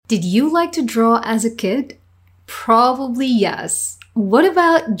Did you like to draw as a kid? Probably yes. What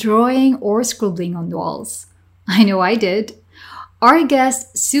about drawing or scribbling on walls? I know I did. Our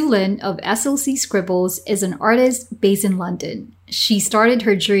guest, Sulin of SLC Scribbles, is an artist based in London. She started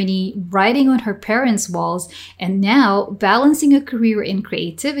her journey writing on her parents' walls and now balancing a career in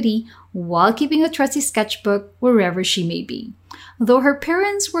creativity while keeping a trusty sketchbook wherever she may be. Though her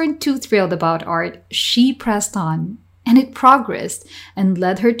parents weren't too thrilled about art, she pressed on, and it progressed and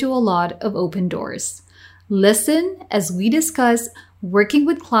led her to a lot of open doors. Listen as we discuss working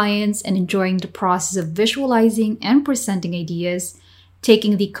with clients and enjoying the process of visualizing and presenting ideas,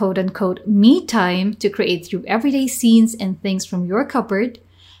 taking the quote unquote me time to create through everyday scenes and things from your cupboard,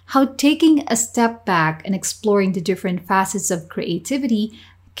 how taking a step back and exploring the different facets of creativity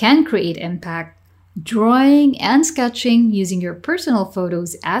can create impact, drawing and sketching using your personal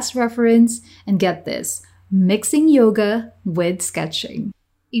photos as reference, and get this, mixing yoga with sketching.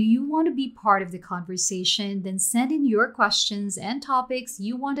 If you want to be part of the conversation, then send in your questions and topics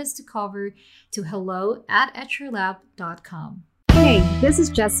you want us to cover to hello@etcherlab.com. Hey, this is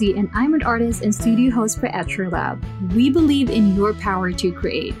Jessie, and I'm an artist and studio host for Etcher Lab. We believe in your power to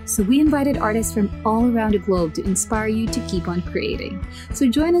create, so we invited artists from all around the globe to inspire you to keep on creating. So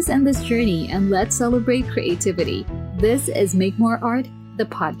join us in this journey and let's celebrate creativity. This is Make More Art, the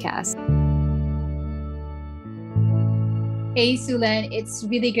podcast. Hey, Sulin, it's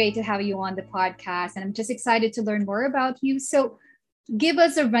really great to have you on the podcast, and I'm just excited to learn more about you. So give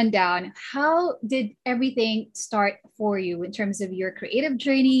us a rundown. How did everything start for you in terms of your creative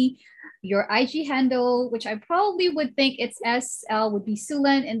journey, your IG handle, which I probably would think it's SL would be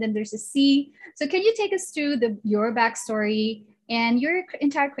Sulin, and then there's a C. So can you take us through your backstory and your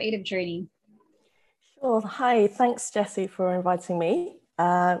entire creative journey? Sure. Hi, thanks, Jessie, for inviting me.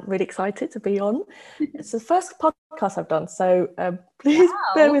 Really excited to be on. It's the first podcast I've done, so please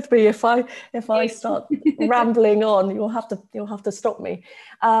bear with me if I start rambling on. You'll have to stop me.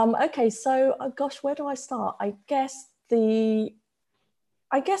 Okay, so gosh, where do I start? I guess the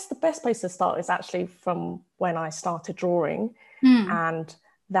best place to start is actually from when I started drawing, and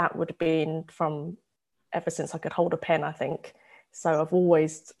that would have been from ever since I could hold a pen, I think. So I've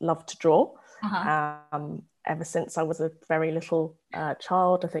always loved to draw. Ever since I was a very little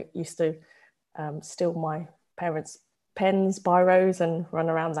child. I think used to steal my parents' pens, biros, and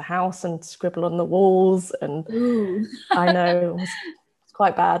run around the house and scribble on the walls. And I know it was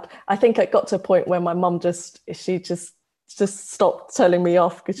quite bad. I think it got to a point where my mum just stopped telling me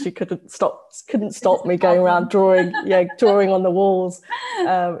off because she couldn't stop me going around drawing on the walls.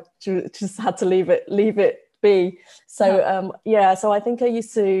 She just had to leave it be. So so I think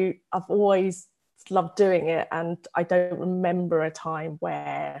I've always loved doing it, and I don't remember a time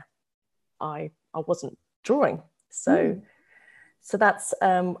where I wasn't drawing. So that's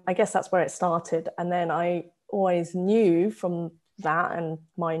I guess that's where it started. And then I always knew from that and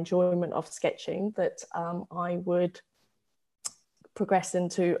my enjoyment of sketching that I would progress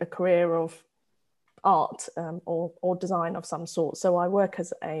into a career of art or design of some sort. So I work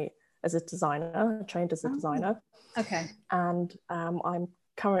as a designer, trained as a designer. Okay. And I'm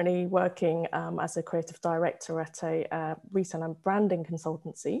currently working as a creative director at a retail and branding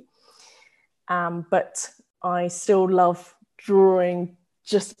consultancy. But I still love drawing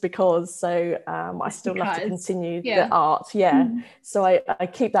just because. So I still love to continue the art. So I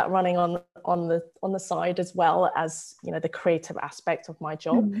keep that running on the side, as well as the creative aspect of my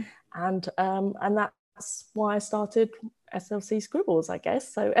job. And that's why I started SLC Scribbles, I guess.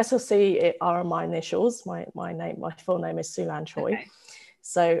 So SLC are my initials. My full name is Sulan Choi. Okay.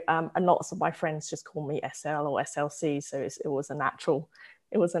 So and lots of my friends just call me SL or SLC. So it was a natural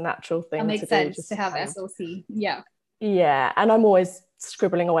thing. That makes sense to have SLC. Yeah. Yeah, and I'm always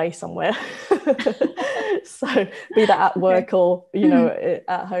scribbling away somewhere. So be that at work or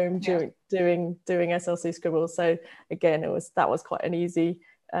at home doing SLC Scribbles. So again, that was quite an easy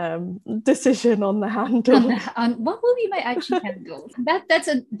decision on the handle. What will be my IG handle? That's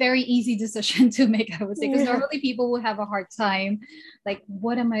a very easy decision to make, I would say, because normally people will have a hard time, like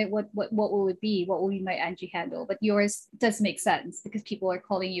what will it be? What will be my IG handle? But yours does make sense because people are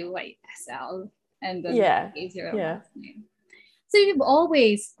calling you like SL, and then easier. So you've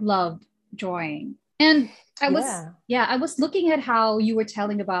always loved drawing, and I was looking at how you were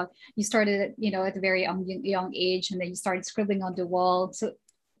telling about you started at a very young age, and then you started scribbling on the wall. So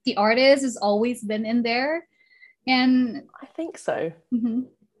the artist has always been in there, and I think so. Mm-hmm.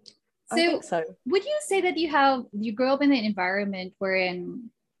 I think so. Would you say that you grew up in an environment wherein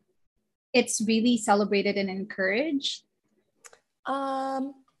it's really celebrated and encouraged?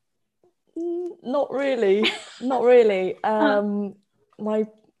 Not really. My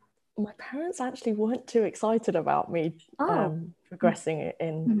my parents actually weren't too excited about me progressing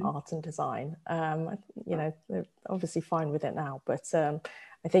in art and design. They're obviously fine with it now, but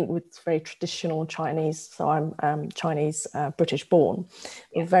I think with very traditional Chinese, so I'm Chinese, British born,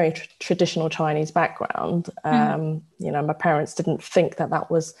 with very traditional Chinese background. My parents didn't think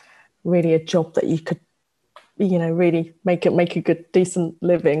that was really a job that you could, really make a good, decent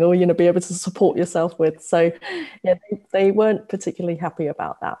living, or, be able to support yourself with. So, yeah, they weren't particularly happy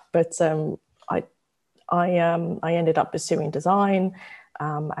about that. But I ended up pursuing design,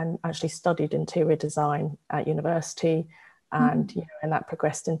 and actually studied interior design at university, and and that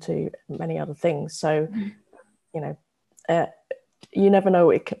progressed into many other things. So, you never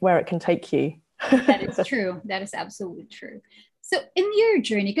know where it can take you. That is true. That is absolutely true. So in your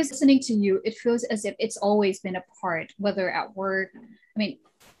journey, because listening to you, it feels as if it's always been a part, whether at work. I mean,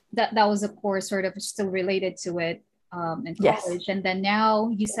 that was of course sort of still related to it in college. Yes. And then now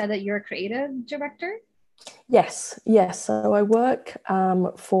you said that you're a creative director? Yes. So I work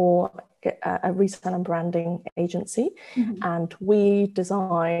for a retail and branding agency, and we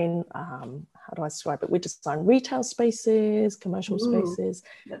design, how do I describe it? We design retail spaces, commercial spaces,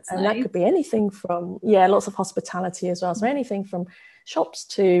 and nice. That could be anything from, lots of hospitality as well. So anything from shops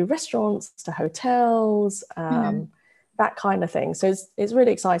to restaurants to hotels, that kind of thing. So it's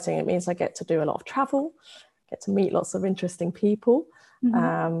really exciting. It means I get to do a lot of travel, get to meet lots of interesting people.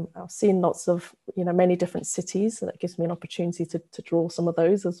 I've seen lots of, many different cities, so that gives me an opportunity to draw some of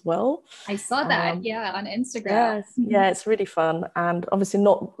those as well. I saw that, on Instagram. Yeah, it's really fun, and obviously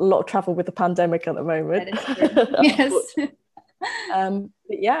not a lot of travel with the pandemic at the moment. That is true. Yes.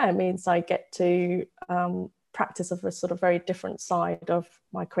 But yeah, it means I get to practice of a sort of very different side of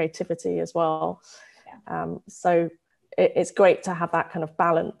my creativity as well. Yeah. So it's great to have that kind of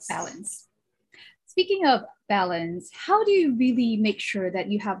balance. Speaking of balance, how do you really make sure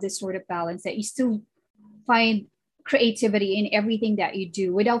that you have this sort of balance, that you still find creativity in everything that you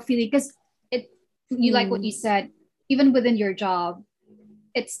do without feeling, because you like what you said, even within your job,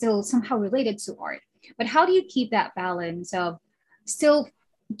 it's still somehow related to art. But how do you keep that balance of still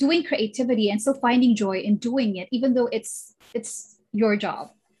doing creativity and still finding joy in doing it, even though it's your job?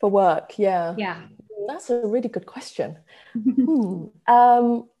 For work, yeah. Yeah. That's a really good question.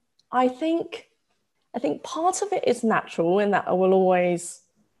 I think part of it is natural, in that I will always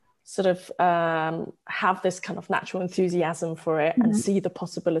sort of have this kind of natural enthusiasm for it and see the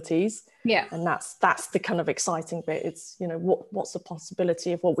possibilities. Yeah. And that's the kind of exciting bit. It's, what's the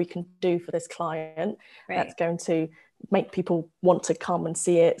possibility of what we can do for this client that's going to make people want to come and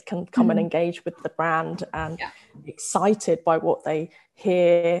see it, can come and engage with the brand, and excited by what they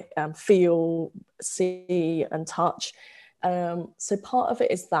hear, feel, see and touch. So part of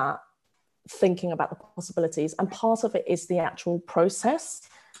it is that, thinking about the possibilities, and part of it is the actual process,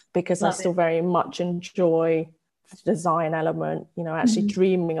 because I still very much enjoy the design element, actually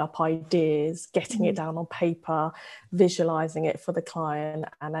dreaming up ideas, getting it down on paper, visualizing it for the client,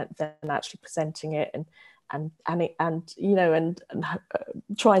 and then actually presenting it and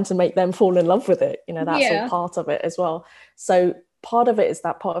trying to make them fall in love with it. That's all part of it as well. So part of it is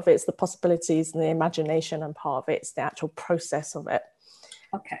that, part of it is the possibilities and the imagination, and part of it's the actual process of it.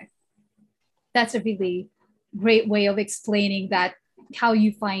 Okay. That's a really great way of explaining that, how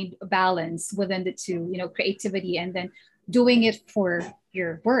you find a balance within the two, creativity and then doing it for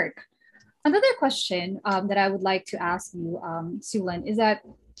your work. Another question that I would like to ask you, Sue-Lin, is that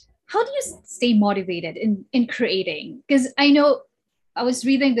how do you stay motivated in creating? Because I know I was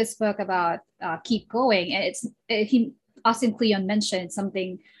reading this book about Keep Going, and Austin Kleon mentioned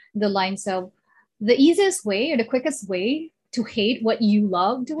something the lines of, the easiest way or the quickest way to hate what you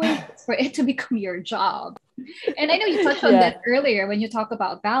love doing is for it to become your job. And I know you touched on that earlier when you talk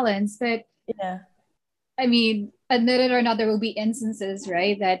about balance, but I mean, admit it or not, there will be instances,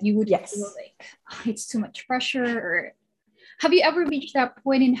 right, that you would feel like it's too much pressure. Or have you ever reached that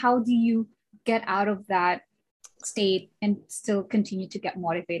point, and how do you get out of that state and still continue to get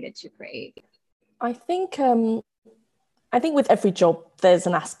motivated to create? I think with every job, there's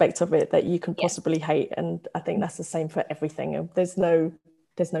an aspect of it that you can possibly hate. And I think that's the same for everything. There's no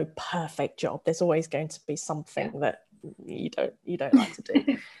perfect job. There's always going to be something that you don't like to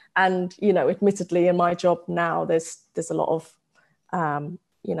do. And, admittedly in my job now, there's a lot of,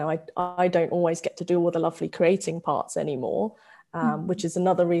 I don't always get to do all the lovely creating parts anymore, which is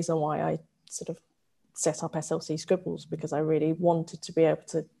another reason why I sort of set up SLC Scribbles, because I really wanted to be able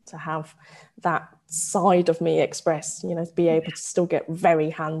to have that side of me express, to be able to still get very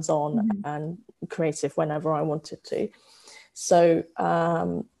hands-on and creative whenever I wanted to. So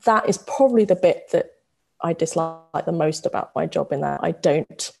that is probably the bit that I dislike the most about my job, in that I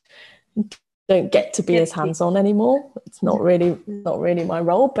don't don't get to be as hands-on anymore. It's not really my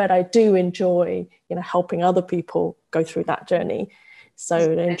role, but I do enjoy, helping other people go through that journey. So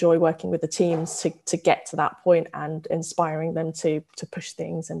I enjoy working with the teams to get to that point and inspiring them to push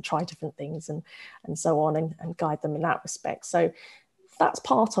things and try different things and so on and guide them in that respect. So that's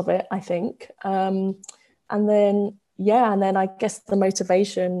part of it, I think. And then I guess the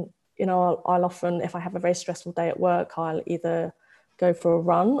motivation, I'll often, if I have a very stressful day at work, I'll either go for a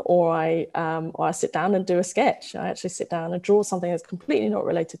run or I sit down and do a sketch. I actually sit down and draw something that's completely not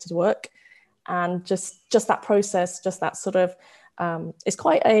related to work. And just that process, just that sort of, it's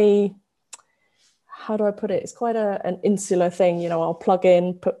quite a, how do I put it? It's quite an insular thing. I'll plug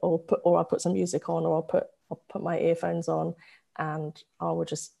in, or I'll put some music on, or I'll put my earphones on, and I will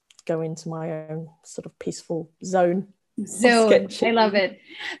just go into my own sort of peaceful zone. I love it.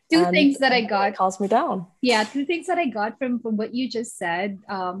 Two things that I got. Calms me down. Yeah, two things that I got from what you just said.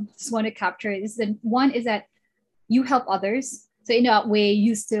 Just want to capture is that one is that you help others. So in that way,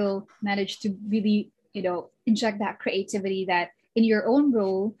 you still manage to really, inject that creativity that in your own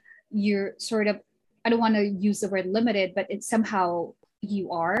role, you're sort of, I don't want to use the word limited, but it's somehow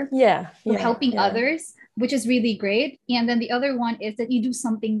you are. You're helping others, which is really great. And then the other one is that you do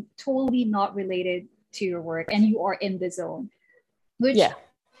something totally not related to your work and you are in the zone, which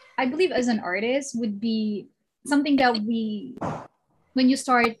I believe as an artist would be something that when you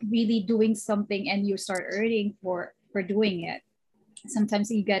start really doing something and you start earning for doing it, sometimes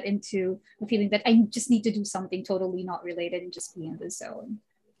you get into the feeling that I just need to do something totally not related and just be in the zone.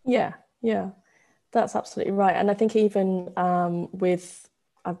 Yeah, that's absolutely right. And I think even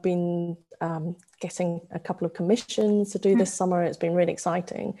I've been getting a couple of commissions to do this summer. It's been really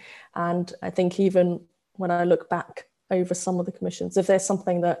exciting. And I think even when I look back over some of the commissions, if there's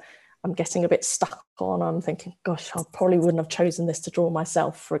something that I'm getting a bit stuck on, I'm thinking, gosh, I probably wouldn't have chosen this to draw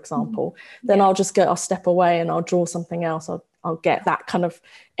myself, for example, then I'll step away and I'll draw something else. I'll get that kind of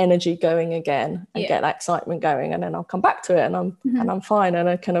energy going again and get that excitement going, and then I'll come back to it and I'm fine, and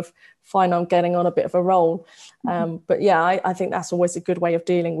I kind of find I'm getting on a bit of a roll. But I think that's always a good way of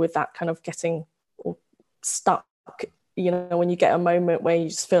dealing with that kind of getting stuck. When you get a moment where you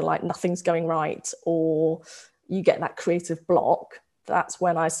just feel like nothing's going right, or you get that creative block, that's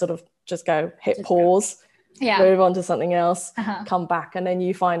when I sort of just go hit pause, move on to something else, come back, and then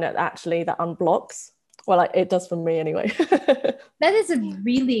you find that actually that unblocks. Well, it does for me anyway. That is a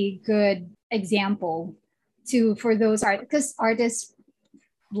really good example for those because artists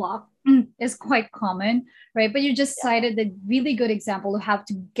block is quite common, right? But you just cited the really good example of how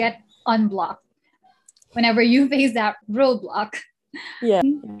to get unblocked whenever you face that roadblock. Yeah.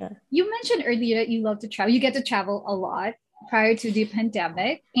 You mentioned earlier that you love to travel. You get to travel a lot prior to the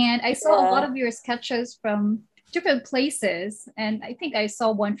pandemic, and I saw a lot of your sketches from different places, and I think I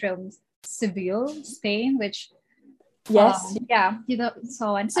saw one from Seville, Spain, which so on.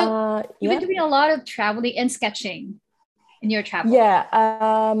 So you've been doing a lot of traveling and sketching in your travel.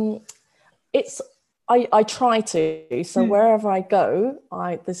 I try to. So wherever I go,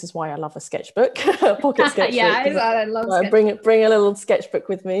 this is why I love a sketchbook, a pocket sketchbook. I love sketchbook. Bring a little sketchbook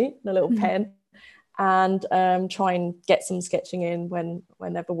with me, a little pen, and try and get some sketching in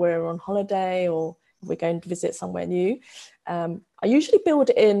whenever we're on holiday or we're going to visit somewhere new. I usually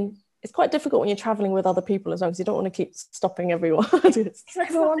build it in. It's quite difficult when you're traveling with other people as well, because you don't want to keep stopping everyone.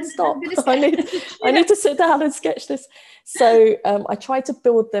 Everyone stop. I need to sit down and sketch this. So I try to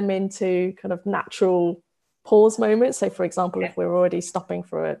build them into kind of natural pause moments. So for example, if we're already stopping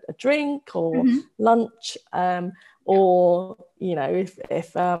for a drink or lunch, or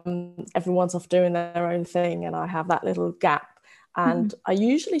if everyone's off doing their own thing and I have that little gap, and I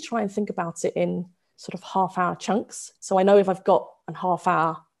usually try and think about it in sort of half-hour chunks. So I know if I've got a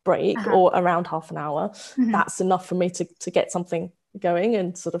half-hour break or around half an hour, that's enough for me to get something going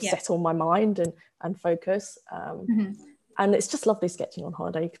and sort of settle my mind and focus. And it's just lovely sketching on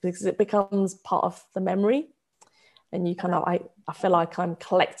holiday because it becomes part of the memory, and you kind of I feel like I'm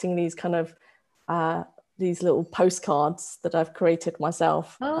collecting these kind of these little postcards that I've created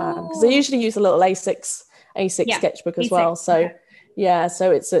myself, because I usually use a little A6 sketchbook as well. So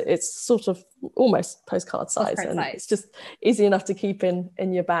so it's sort of almost postcard size, it's just easy enough to keep in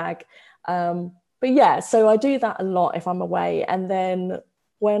your bag. But so I do that a lot if I'm away. And then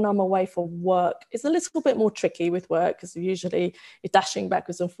when I'm away for work, it's a little bit more tricky with work, because usually you're dashing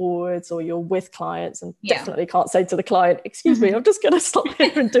backwards and forwards, or you're with clients, and definitely can't say to the client, excuse me, I'm just going to stop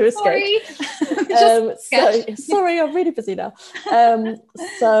here and do a sketch. Sorry, I'm really busy now.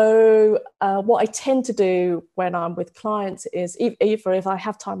 So what I tend to do when I'm with clients is, either if I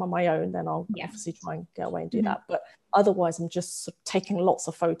have time on my own, then I'll obviously try and get away and do that. But Otherwise, I'm just sort of taking lots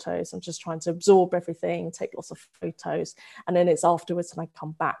of photos. I'm just trying to absorb everything, take lots of photos. And then it's afterwards when I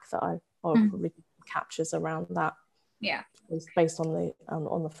come back that I probably captures around that. Yeah. It's based on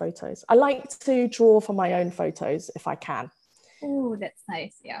the photos. I like to draw for my own photos if I can. Oh, that's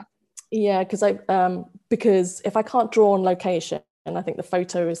nice. Yeah. Yeah, because if I can't draw on location, and I think the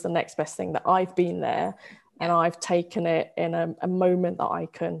photo is the next best thing, that I've been there and I've taken it in a moment that I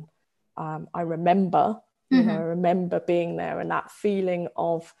can, I remember, you know, I remember being there, and that feeling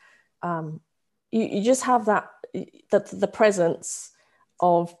of, you just have that, the presence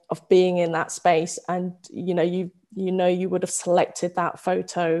of being in that space. And, you know, you would have selected that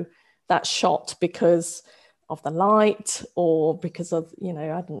photo, that shot, because of the light, or because of, you know,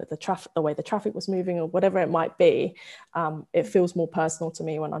 I don't know, the way the traffic was moving, or whatever it might be. It feels more personal to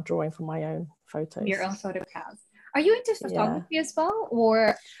me when I'm drawing from my own photos. Your own photographs. Are you into photography as well,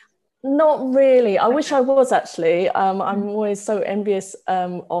 or? Not really. I wish I was, actually. I'm always so envious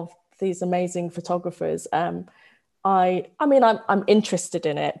of these amazing photographers. I mean, I'm interested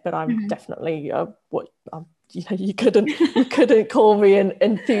in it, but I'm definitely you know, you couldn't call me an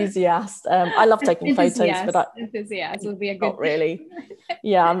enthusiast. I love taking photos, but enthusiast would be a good. Not really.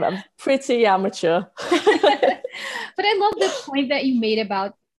 Yeah, I'm pretty amateur. But I love the point that you made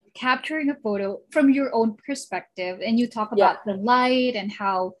about capturing a photo from your own perspective, and you talk about the light and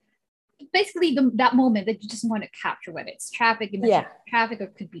how basically that moment that you just want to capture, whether it's traffic, traffic, or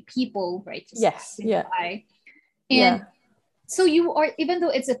it could be people, right? Just by. And so you are, even though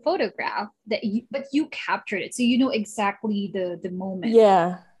it's a photograph but you captured it, so you know exactly the moment.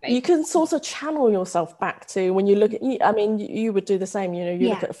 Yeah. Right? You can sort of channel yourself back to when you look at, I mean, you would do the same, you know, you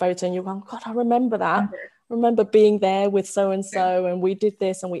look at a photo and you go, God, I remember that. I remember being there with so-and-so, and we did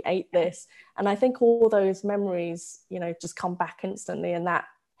this and we ate this. And I think all those memories, you know, just come back instantly, and that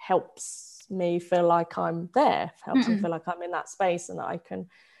helps me feel like I'm there, helps me feel like I'm in that space, and that I can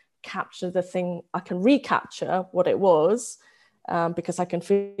capture the thing, I can recapture what it was, because I can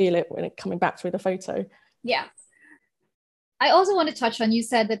feel it when it's coming back through the photo. Yeah. I also want to touch on, you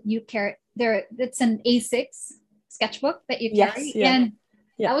said that you carry it's an A6 sketchbook that you carry. And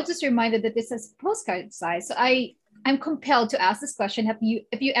I was just reminded that this is postcard size. So I'm compelled to ask this question. Have you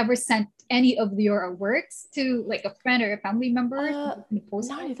ever sent any of your works to like a friend or a family member? No,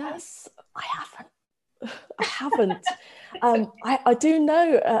 I haven't. I do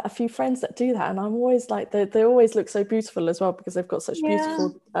know a few friends that do that, and I'm always like, they always look so beautiful as well, because they've got such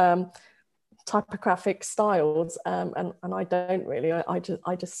beautiful typographic styles, and I don't really. I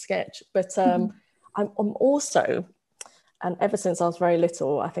just sketch, but I'm also, and ever since I was very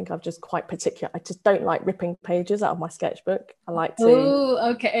little, I think I've just quite particular. I just don't like ripping pages out of my sketchbook. I like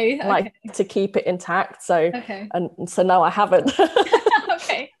to keep it intact. So and so no, I haven't.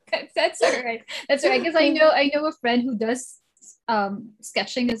 Okay, that's all right. That's all right, because I know a friend who does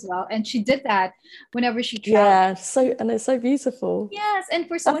sketching as well, and she did that whenever she travels. And it's so beautiful. Yes, and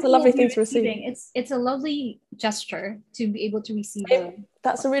for someone, that's a lovely thing to receive. It's a lovely gesture to be able to receive.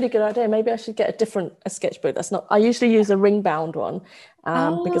 That's a really good idea. Maybe I should get a sketchbout. I usually use a ring bound one,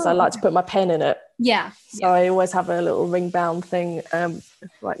 because I like to put my pen in it. So I always have a little ring bound thing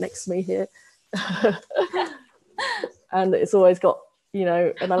right next to me here. And it's always got, you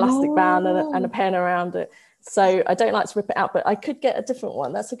know, an elastic band and a pen around it. So I don't like to rip it out, but I could get a different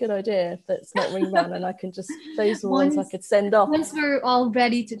one. That's a good idea. That's not ring bound, and I can just, those ones I could send off. Once we're all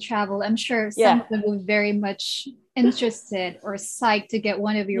ready to travel, I'm sure some of them will be very much interested or psyched to get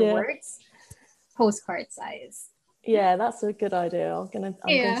one of your works postcard size. Yeah, that's a good idea. I'm going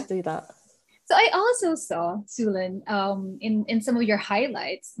to do that. So I also saw, Sulin, in some of your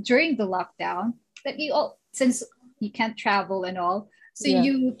highlights during the lockdown, that since you can't travel and all, so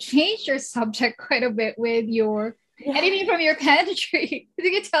you changed your subject quite a bit with your editing from your pantry. Could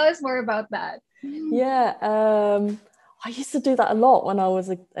you tell us more about that? Yeah, I used to do that a lot when I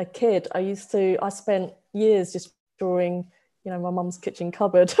was a kid. I spent years just drawing, you know, my mum's kitchen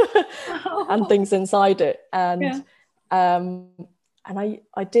cupboard and things inside it. And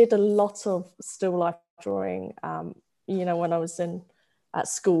I did a lot of still life drawing, you know, when I was at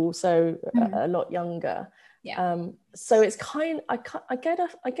school, so a lot younger. So it's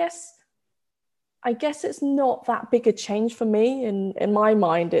I guess it's not that big a change for me. In my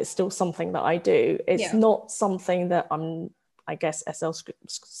mind, it's still something that I do. It's not something that I guess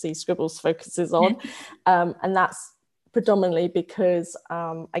SLC Scribbles focuses on. And that's predominantly because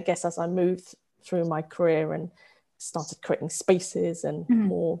I guess as I moved through my career and started creating spaces and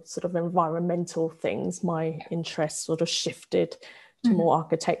more sort of environmental things, my interest sort of shifted to more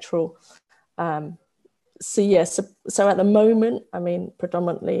architectural So yes, so at the moment, I mean,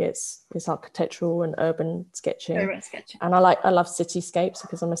 predominantly it's architectural and urban sketching. Urban sketching. And I love cityscapes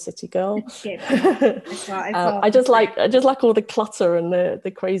because I'm a city girl. I just like all the clutter and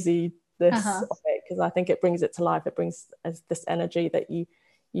the craziness of it, because I think it brings it to life. It brings this energy that you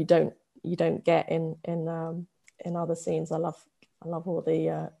don't get in other scenes. I love all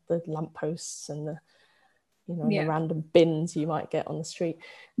the lampposts and the the random bins you might get on the street.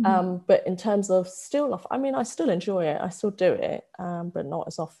 But in terms of still life, I mean, I still enjoy it. I still do it, but not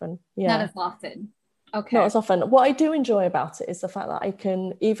as often. Yeah, not as often. Okay. Not as often. What I do enjoy about it is the fact that I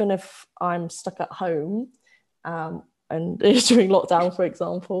can, even if I'm stuck at home, and during lockdown, for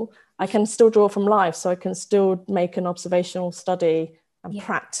example, I can still draw from life. So I can still make an observational study and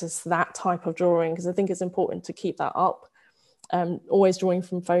practice that type of drawing, because I think it's important to keep that up. Always drawing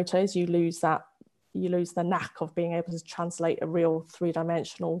from photos, you lose the knack of being able to translate a real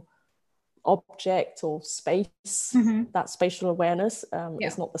three-dimensional object or space. That spatial awareness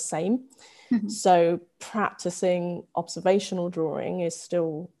is not the same. So practicing observational drawing is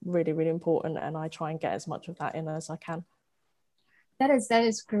still really, really important, and I try and get as much of that in as I can. That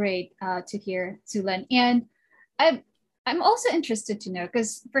is great to hear, Sue-Lin. And I'm also interested to know,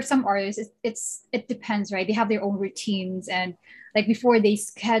 because for some artists it depends, right? They have their own routines, and like before they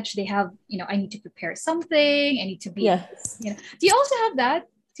sketch, they have, I need to prepare something, I need to be do you also have that?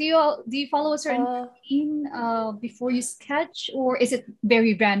 Do you follow a certain routine before you sketch, or is it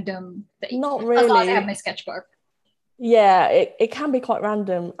very random? Not really. As long as I have my sketchbook. Yeah, it can be quite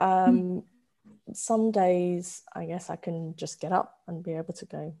random. Some days I guess I can just get up and be able to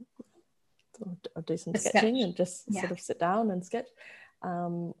go or do some sketching and just sort of sit down and sketch.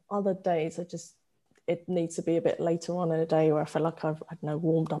 Other days it needs to be a bit later on in the day, where I feel like I've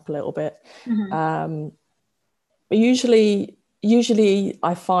warmed up a little bit. But usually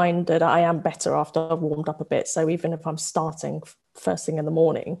I find that I am better after I've warmed up a bit. So even if I'm starting first thing in the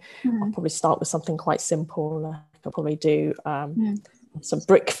morning, I'll probably start with something quite simple. Like I'll probably do some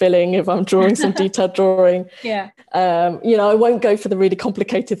brick filling if I'm drawing some detailed drawing. I won't go for the really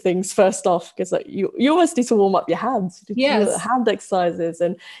complicated things first off, because you always need to warm up your hands. You do hand exercises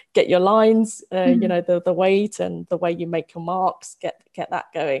and get your lines, the weight and the way you make your marks, get that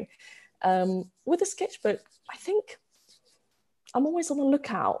going. With a sketchbook, I think I'm always on the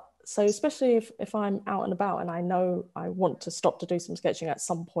lookout. So especially if I'm out and about and I know I want to stop to do some sketching at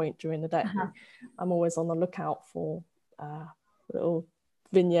some point during the day, I'm always on the lookout for little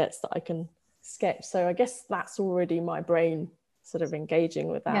vignettes that I can sketch. So I guess that's already my brain sort of engaging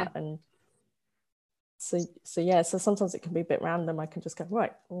with that. And so sometimes it can be a bit random. I can just go,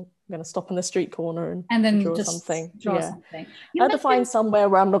 right, well, I'm going to stop in the street corner and then draw something. I have to find somewhere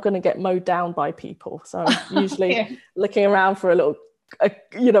where I'm not going to get mowed down by people. So I'm usually looking around for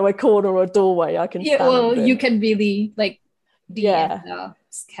a corner or a doorway I can stand you can really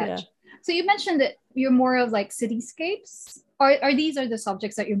sketch. So you mentioned that you're more of like cityscapes. Are these the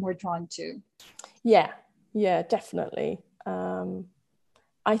subjects that you're more drawn to? Yeah, definitely.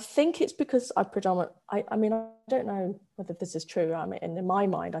 I think it's because I mean, I don't know whether this is true. I mean, in my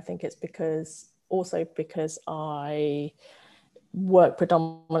mind, I think it's because I work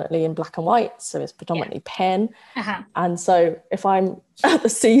predominantly in black and white, so it's predominantly pen. And so if I'm at the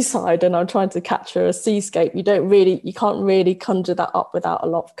seaside and I'm trying to capture a seascape, you can't really conjure that up without a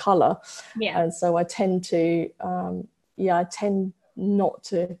lot of color. And so I tend to not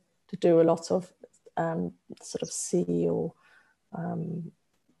to do a lot of sort of sea or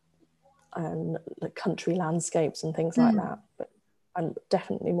and like country landscapes and things like that. But I'm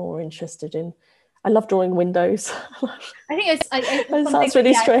definitely more interested in, I love drawing windows. I think it's that's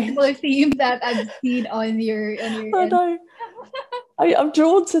really strange. Similar theme that I've seen on your I know. I'm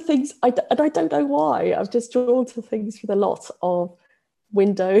drawn to things, and I don't know why. I'm just drawn to things with a lot of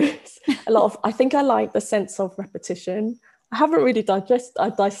windows. I think I like the sense of repetition. I haven't really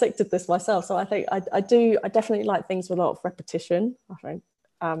dissected this myself, so I think I definitely like things with a lot of repetition, I think.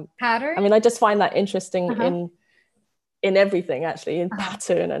 Pattern? I mean, I just find that interesting in everything, actually, in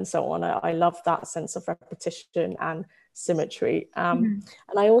pattern and so on. I love that sense of repetition and symmetry. And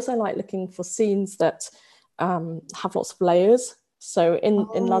I also like looking for scenes that have lots of layers. So in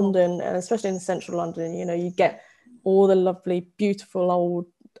London, and especially in central London, you get all the lovely, beautiful old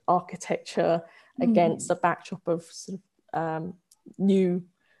architecture against a backdrop of sort of new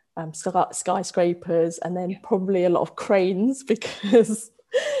skyscrapers, and then probably a lot of cranes, because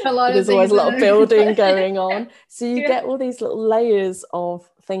there's always a lot of building going on. So you get all these little layers of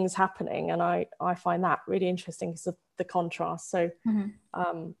things happening, and I find that really interesting because of the contrast. So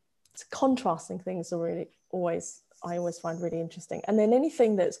contrasting things are really I always find really interesting. And then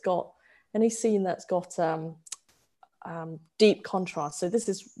anything that's got any scene that's got deep contrast. So this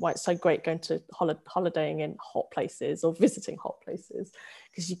is why it's so great going to holidaying in hot places or visiting hot places,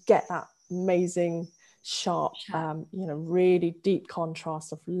 because you get that amazing sharp, really deep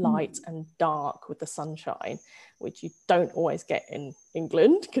contrast of light and dark with the sunshine, which you don't always get in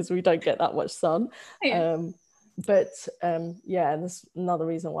England because we don't get that much sun. That's another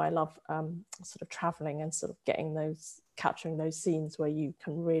reason why I love sort of traveling and sort of capturing those scenes where you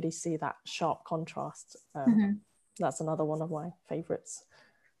can really see that sharp contrast. That's another one of my favorites.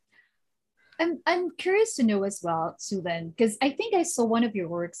 I'm curious to know as well, Sulan, because I think I saw one of your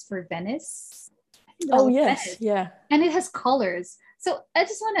works for Venice. Oh yes, Venice. Yeah. And it has colors. So I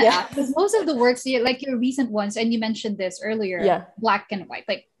just want to ask, because most of the works, like your recent ones, and you mentioned this earlier, black and white,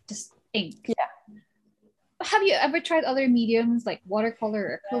 like just ink. Yeah. Have you ever tried other mediums like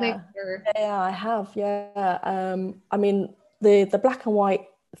watercolor or acrylic? Yeah, I have. Yeah. I mean, the black and white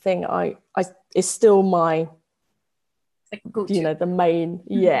thing, I is still my, like go-to. The main,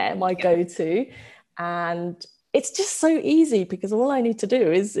 my go-to, and it's just so easy because all I need to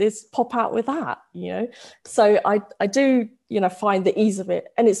do is pop out with that, So I do, find the ease of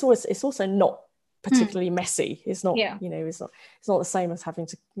it, and it's also not particularly messy. It's not, it's not the same as having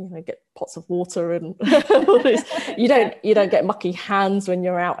to, get pots of water and all this. You don't get mucky hands when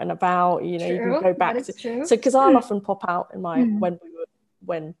you're out and about. You can go back to. So because I'll often pop out in my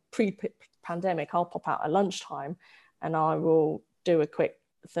when pre-pandemic, I'll pop out at lunchtime, and I will do a quick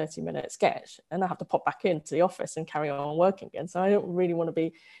 30-minute sketch, and I have to pop back into the office and carry on working again. So I don't really want to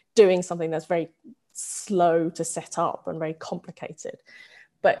be doing something that's very slow to set up and very complicated.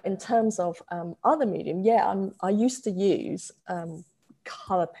 But in terms of other medium, I used to use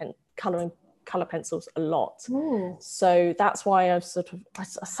color pencils a lot. Ooh. So that's why I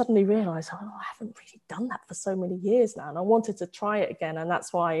suddenly realized, I haven't really done that for so many years now, and I wanted to try it again. And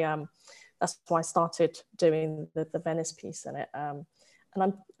that's why I started doing the Venice piece in it. And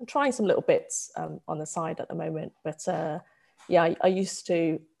I'm trying some little bits on the side at the moment. But I used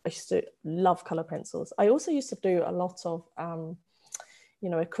to love color pencils. I also used to do a lot of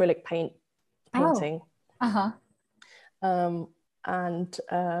acrylic painting. And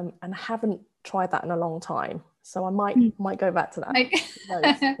haven't tried that in a long time. So I might go back to that. I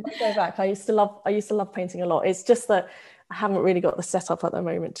go back. I used to love painting a lot. It's just that I haven't really got the setup at the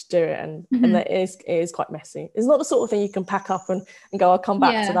moment to do it, and it is quite messy. It's not the sort of thing you can pack up and go, I'll come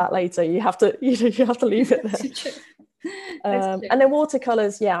back to that later. You have to leave it there. And then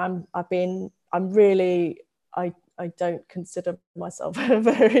watercolors, I don't consider myself a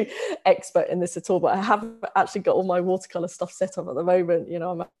very expert in this at all, but I haven't actually got all my watercolor stuff set up at the moment.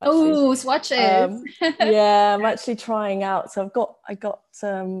 Swatches. I'm actually trying out. So I got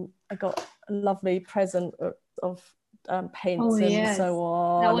a lovely present of paints and so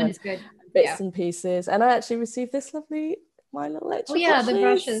on. That one is good. Bits and pieces, and I actually received this lovely My Little Etcher brushes. The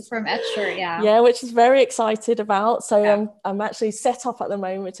brushes from Etcher, which is very excited about. So I'm actually set up at the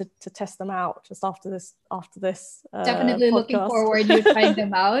moment to test them out just after this definitely podcast. Looking forward to trying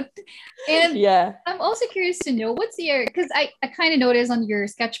them out. And I'm also curious to know because I kind of noticed on your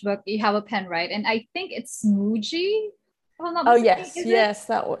sketchbook you have a pen, right? And I think it's Muji. Yes,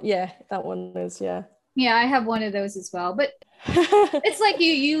 that one. That one is I have one of those as well, but it's like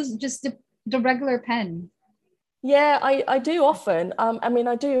you use just the regular pen. I do often. I mean,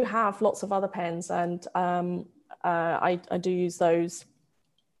 I do have lots of other pens, and I do use those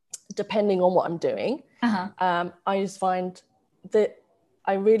depending on what I'm doing. I just find that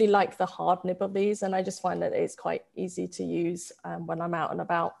I really like the hard nib of these, and I just find that it's quite easy to use when I'm out and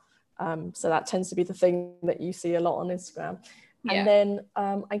about. So that tends to be the thing that you see a lot on Instagram. And then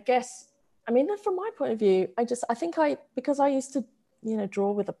I guess, I mean, from my point of view, because I used to,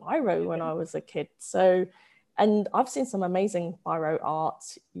 draw with a biro when I was a kid. So, and I've seen some amazing biro art,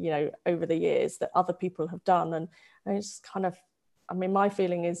 over the years that other people have done. And I just kind of, I mean, my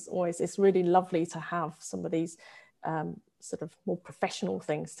feeling is always, it's really lovely to have some of these sort of more professional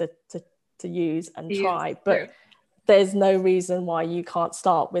things to use and try. But there's no reason why you can't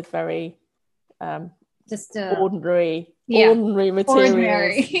start with very just ordinary materials.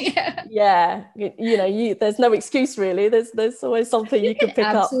 There's no excuse really. There's always something you can pick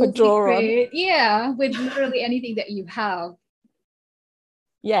up and draw on. With literally anything that you have.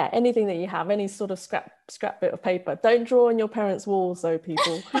 Anything that you have, any sort of scrap bit of paper. Don't draw on your parents' walls though,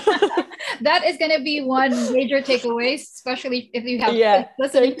 people. That is going to be one major takeaway, especially if you have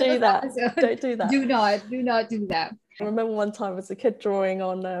don't do that. Don't do that. Do not do that. I remember one time as a kid drawing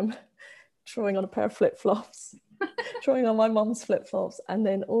on a pair of flip-flops, drawing on my mum's flip-flops, and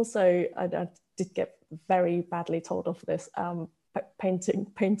then also I did get very badly told off for this.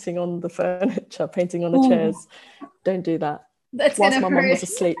 painting on the furniture, painting on the chairs. Don't do that. That's whilst gonna my mum hurt. was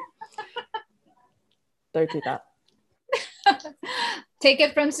asleep. Don't do that. Take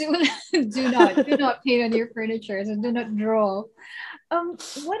it from Sue. do not paint on your furniture, so do not draw. One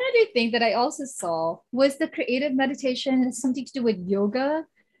other thing that I also saw was the creative meditation has something to do with yoga.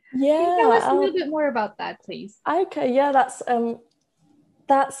 Can you tell us a little bit more about that, please? Okay, yeah, that's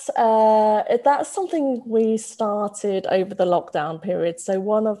something we started over the lockdown period. So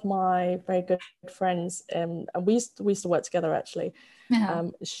one of my very good friends, and we used to work together actually.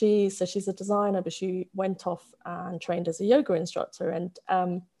 She's a designer, but she went off and trained as a yoga instructor,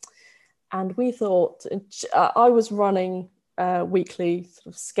 and we thought I was running weekly sort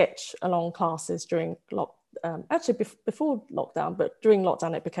of sketch along classes during before lockdown, but during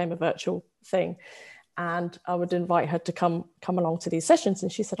lockdown it became a virtual thing. And I would invite her to come along to these sessions.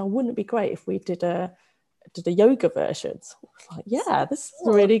 And she said, "Oh, wouldn't it be great if we did a yoga version?" So I was like, yeah, this is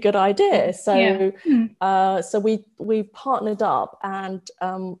a really good idea. So so we partnered up and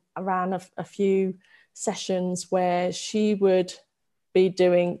ran a few sessions where she would be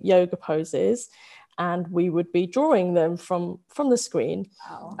doing yoga poses and we would be drawing them from the screen.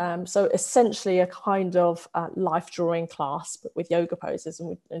 Wow. So essentially a kind of life drawing class, but with yoga poses.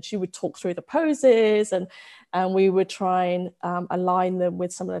 And she would talk through the poses and we would try and align them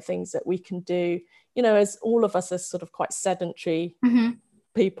with some of the things that we can do, you know, as all of us are sort of quite sedentary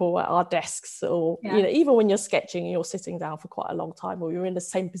people at our desks, or, you know, even when you're sketching, you're sitting down for quite a long time, or you're in the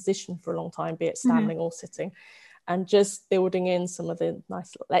same position for a long time, be it standing or sitting. And just building in some of the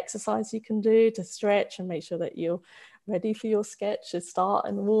nice little exercise you can do to stretch and make sure that you're ready for your sketch to start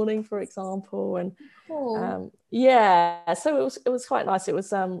in the morning, for example. And so it was quite nice. It was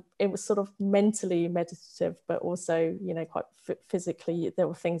sort of mentally meditative, but also, you know, quite physically. There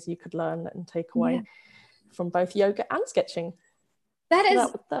were things you could learn and take away from both yoga and sketching. That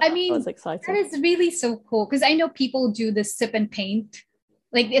was exciting. That is really so cool, because I know people do the sip and paint.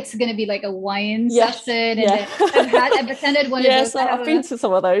 Like it's gonna be like a wine session, and I've attended one of those. I've been to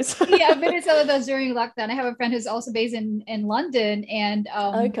some of those. I've been to some of those during lockdown. I have a friend who's also based in London, and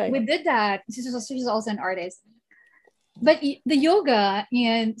we did that. She's also an artist. But the yoga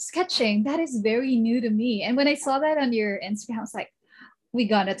and sketching, that is very new to me. And when I saw that on your Instagram, I was like, we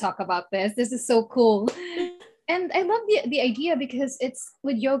gotta talk about this. This is so cool. And I love the idea, because it's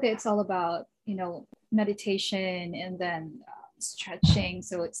with yoga, it's all about, you know, meditation and then stretching,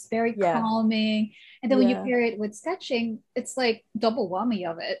 so it's very calming. And then when you pair it with sketching, it's like double whammy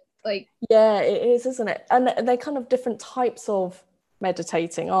of it. Like, it is, isn't it? And they're kind of different types of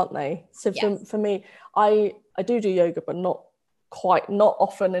meditating, aren't they? So for me, I do yoga, but not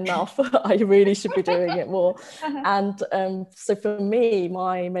often enough. I really should be doing it more. And so for me,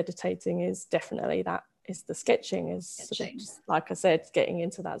 my meditating is definitely that, is the sketching, is sort of, like I said, getting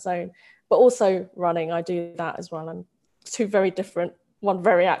into that zone. But also running, I do that as well. And two very different, one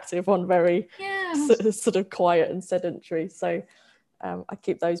very active, one very sort of quiet and sedentary. So I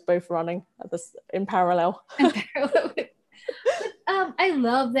keep those both running in parallel. I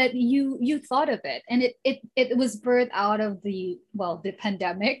love that you thought of it, and it was birthed out of the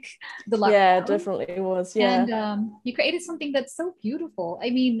pandemic, the lockdown. Yeah, definitely was. Yeah, and you created something that's so beautiful.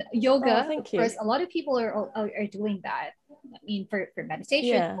 I mean, yoga. Of course, a lot of people are doing that. I mean, for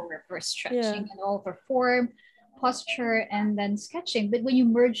meditation, for stretching, and all, for form, posture, and then sketching. But when you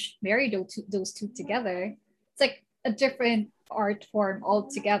marry those two together, it's like a different art form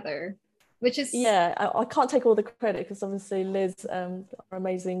altogether, which is I can't take all the credit, because obviously Liz, our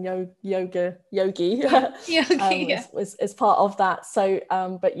amazing yogi is part of that. So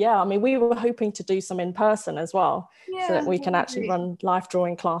but I mean, we were hoping to do some in person as well, so that we can actually run life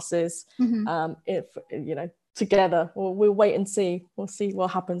drawing classes if, you know, together. We'll wait and see. We'll see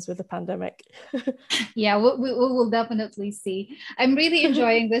what happens with the pandemic. We'll definitely see. I'm really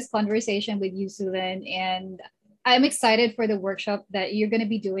enjoying this conversation with you, Sulin, and I'm excited for the workshop that you're going to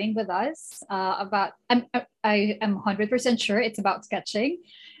be doing with us about. I'm 100% sure it's about sketching,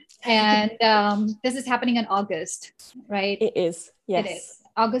 and this is happening in August, right? It is. Yes. It is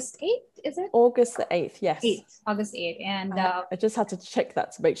August 8th. Is it August the 8th? Yes. August 8th, and I just had to check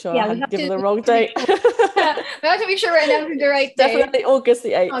that to make sure I hadn't given the wrong date. We have to make sure we're announcing the right date. Definitely August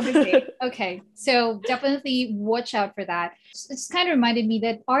the 8th. August 8th. Okay, so definitely watch out for that. It's kind of reminded me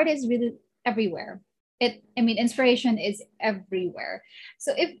that art is really everywhere. Inspiration is everywhere.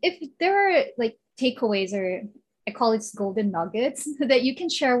 So if there are like takeaways, or I call it golden nuggets, that you can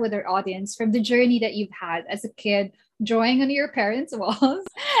share with our audience from the journey that you've had as a kid, drawing on your parents' walls,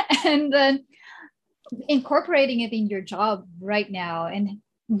 and then incorporating it in your job right now, and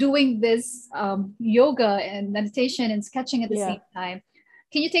doing this yoga and meditation and sketching at the Yeah. same time.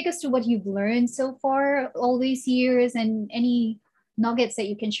 Can you take us through what you've learned so far all these years and any nuggets that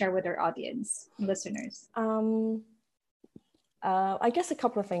you can share with our audience, listeners? I guess a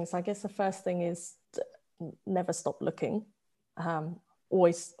couple of things. I guess the first thing is never stop looking.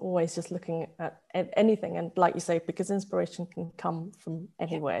 Always just looking at anything. And like you say, because inspiration can come from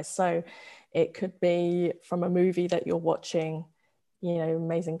anywhere. So it could be from a movie that you're watching, you know,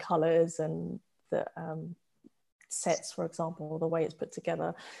 amazing colors and the sets, for example, the way it's put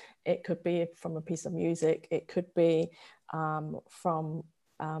together. It could be from a piece of music. It could be from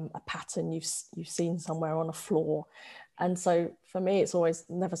a pattern you've seen somewhere on a floor. And so for me, it's always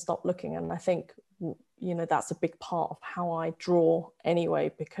never stop looking. And I think, you know, that's a big part of how I draw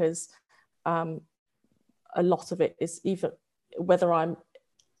anyway, because a lot of it is either whether I'm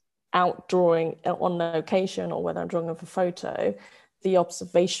out drawing on location or whether I'm drawing of a photo, the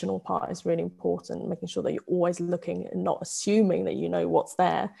observational part is really important, making sure that you're always looking and not assuming that you know what's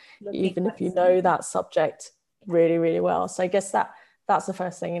there, even if you know that subject really, really well. So I guess that's the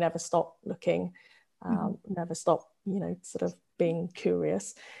first thing. You never stop looking, never stop, you know, sort of being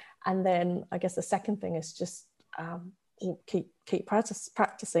curious. And then I guess the second thing is just keep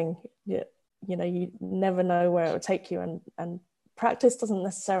practicing. You know, you never know where it will take you, and practice doesn't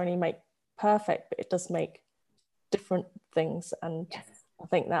necessarily make perfect, but it does make different things. And yes. I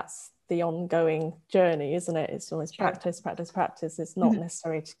think that's the ongoing journey, isn't it? It's always practice. It's not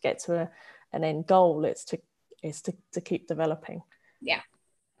necessary to get to an end goal. It's to keep developing. Yeah,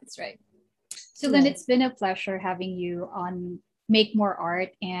 that's right. So Lynn, it's been a pleasure having you on Make More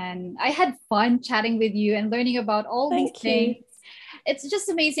Art, and I had fun chatting with you and learning about all these things. It's just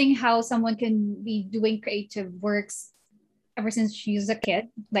amazing how someone can be doing creative works ever since she was a kid,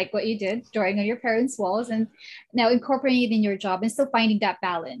 like what you did, drawing on your parents' walls, and now incorporating it in your job and still finding that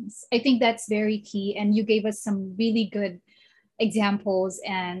balance. I think that's very key. And you gave us some really good examples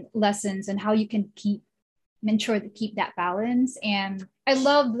and lessons on how you can ensure to keep that balance. And I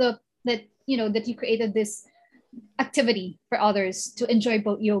love that you created this activity for others to enjoy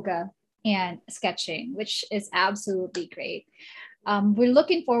both yoga and sketching, which is absolutely great. We're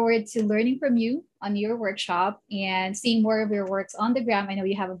looking forward to learning from you on your workshop and seeing more of your works on the gram. I know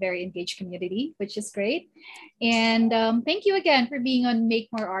you have a very engaged community, which is great. And thank you again for being on Make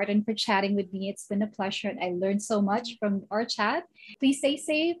More Art and for chatting with me. It's been a pleasure, and I learned so much from our chat. Please stay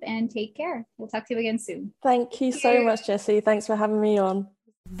safe and take care. We'll talk to you again soon. Thank you so much, Jessie. Thanks for having me on.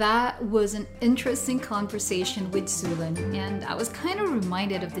 That was an interesting conversation with Sulin, and I was kind of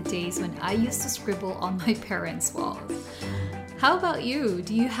reminded of the days when I used to scribble on my parents' walls. How about you?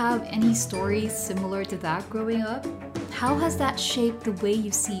 Do you have any stories similar to that growing up? How has that shaped the way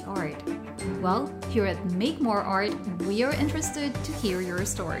you see art? Well, here at Make More Art, we are interested to hear your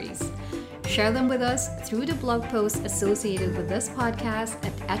stories. Share them with us through the blog post associated with this podcast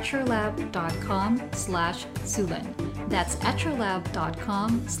at etchrlab.com/Sulin. That's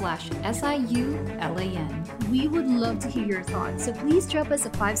etchrlab.com/SIULAN. We would love to hear your thoughts, so please drop us a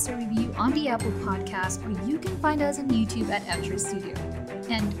 5-star review on the Apple Podcast, or you can find us on YouTube at Etchr Studio.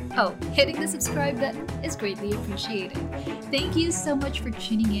 And hitting the subscribe button is greatly appreciated. Thank you so much for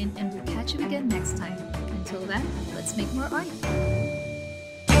tuning in, and we'll catch you again next time. Until then, let's make more art.